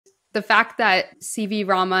The fact that C.V.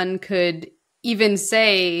 Raman could even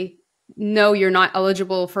say, no, you're not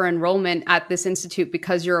eligible for enrollment at this institute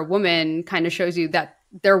because you're a woman kind of shows you that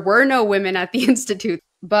there were no women at the institute.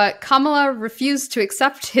 But Kamala refused to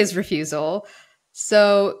accept his refusal.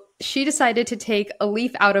 So she decided to take a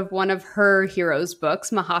leaf out of one of her heroes'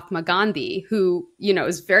 books, Mahatma Gandhi, who,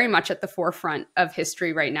 is very much at the forefront of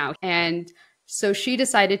history right now. And so she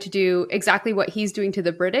decided to do exactly what he's doing to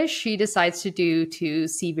the British. She decides to do to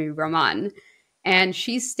C.V. Raman. And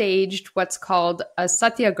she staged what's called a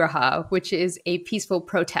satyagraha, which is a peaceful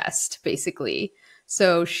protest, basically.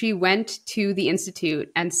 So she went to the institute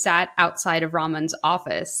and sat outside of Raman's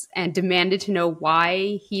office and demanded to know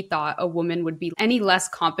why he thought a woman would be any less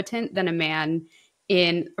competent than a man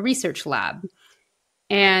in a research lab.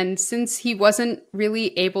 And since he wasn't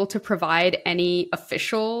really able to provide any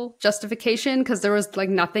official justification, because there was like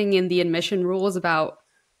nothing in the admission rules about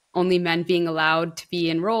only men being allowed to be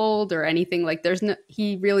enrolled or anything, like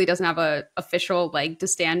he really doesn't have a official leg to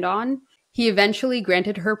stand on. He eventually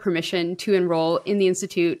granted her permission to enroll in the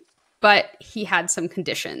institute, but he had some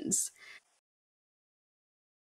conditions.